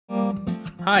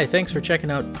Hi, thanks for checking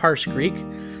out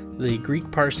ParseGreek, the Greek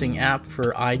parsing app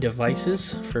for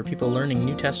iDevices for people learning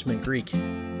New Testament Greek.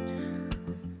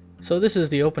 So this is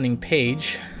the opening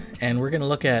page, and we're going to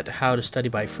look at how to study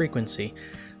by frequency.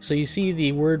 So you see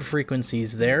the word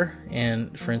frequencies there,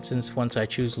 and for instance, once I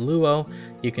choose luo,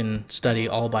 you can study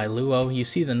all by luo. You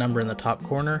see the number in the top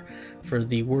corner for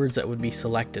the words that would be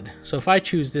selected. So if I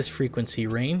choose this frequency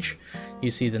range,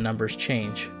 you see the numbers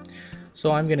change.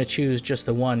 So I'm going to choose just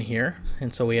the one here,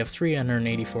 and so we have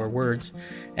 384 words,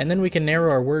 and then we can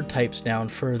narrow our word types down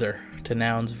further to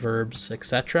nouns, verbs,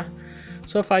 etc.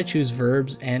 So if I choose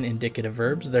verbs and indicative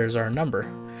verbs, there's our number.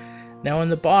 Now in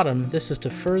the bottom, this is to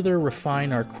further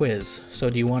refine our quiz. So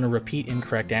do you want to repeat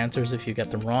incorrect answers if you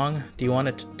get them wrong? Do you want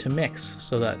it to mix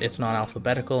so that it's not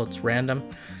alphabetical, it's random?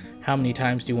 How many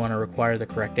times do you want to require the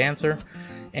correct answer?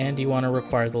 And do you want to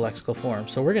require the lexical form?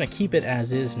 So we're going to keep it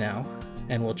as is now,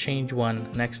 and we'll change one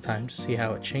next time to see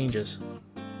how it changes.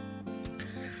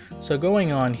 So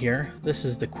going on here, this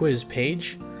is the quiz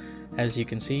page. As you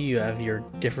can see, you have your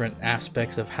different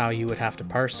aspects of how you would have to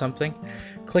parse something.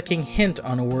 Clicking hint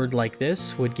on a word like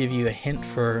this would give you a hint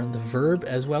for the verb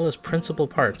as well as principal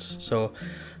parts. So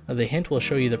the hint will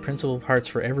show you the principal parts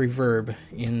for every verb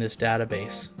in this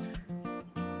database.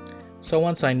 So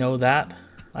once I know that,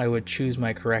 I would choose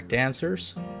my correct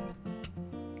answers.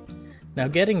 Now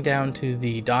getting down to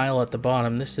the dial at the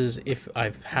bottom, this is if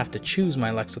I have to choose my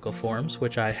lexical forms,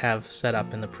 which I have set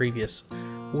up in the previous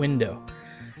window.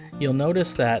 You'll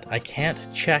notice that I can't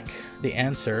check the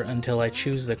answer until I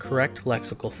choose the correct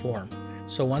lexical form.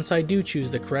 So once I do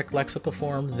choose the correct lexical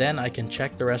form, then I can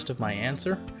check the rest of my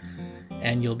answer,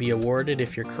 and you'll be awarded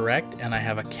if you're correct, and I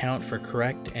have a count for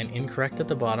correct and incorrect at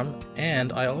the bottom,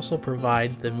 and I also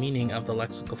provide the meaning of the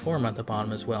lexical form at the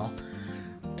bottom as well,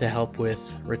 to help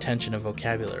with retention of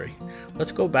vocabulary.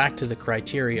 Let's go back to the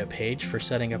criteria page for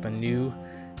setting up a new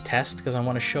test, because I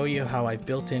want to show you how I've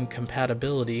built in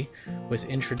compatibility with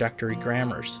introductory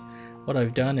grammars. What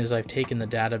I've done is I've taken the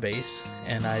database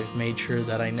and I've made sure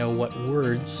that I know what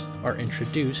words are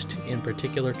introduced in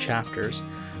particular chapters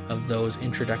of those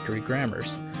introductory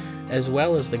grammars, as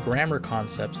well as the grammar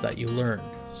concepts that you learn.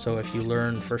 So if you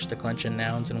learn first declension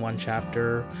nouns in one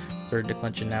chapter, third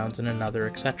declension nouns in another,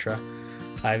 etc.,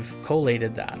 I've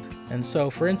collated that. And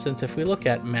so for instance, if we look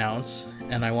at mounts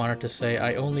and I wanted to say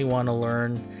I only want to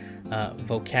learn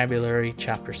vocabulary,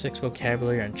 chapter 6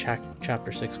 vocabulary and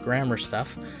chapter 6 grammar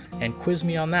stuff, and quiz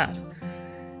me on that.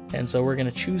 And so we're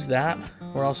going to choose that.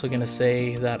 We're also going to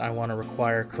say that I want to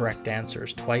require correct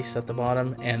answers twice at the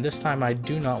bottom, and this time I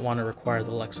do not want to require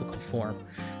the lexical form,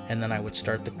 and then I would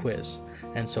start the quiz.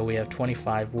 And so we have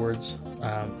 25 words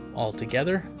all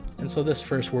together, and so this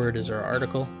first word is our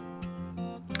article.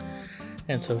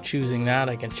 And so choosing that,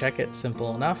 I can check it,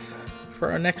 simple enough.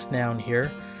 For our next noun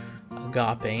here,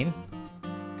 agapein,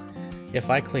 if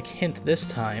I click hint this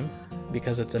time,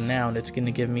 because it's a noun, it's going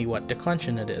to give me what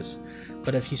declension it is.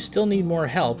 But if you still need more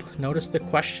help, notice the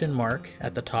question mark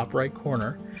at the top right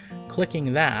corner.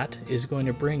 Clicking that is going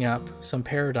to bring up some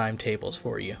paradigm tables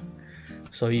for you.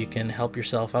 So you can help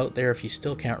yourself out there if you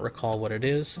still can't recall what it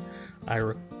is. I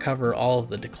cover all of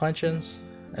the declensions,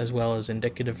 as well as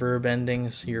indicative verb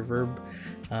endings, your verb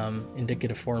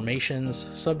indicative formations,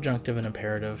 subjunctive and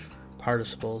imperative,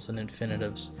 participles and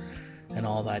infinitives, and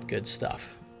all that good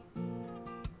stuff.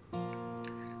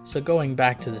 So going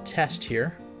back to the test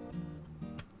here,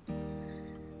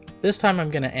 this time I'm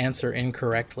going to answer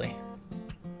incorrectly.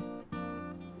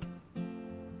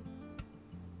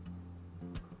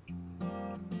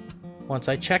 Once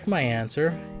I check my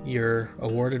answer, you're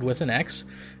awarded with an X,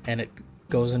 and it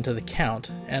goes into the count,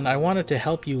 and I wanted to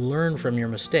help you learn from your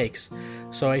mistakes,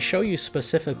 so I show you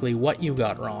specifically what you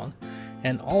got wrong,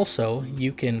 and also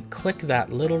you can click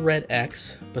that little red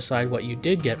X beside what you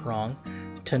did get wrong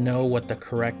to know what the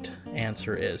correct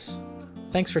answer is.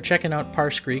 Thanks for checking out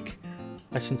ParseGreek.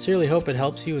 I sincerely hope it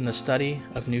helps you in the study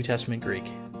of New Testament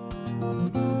Greek.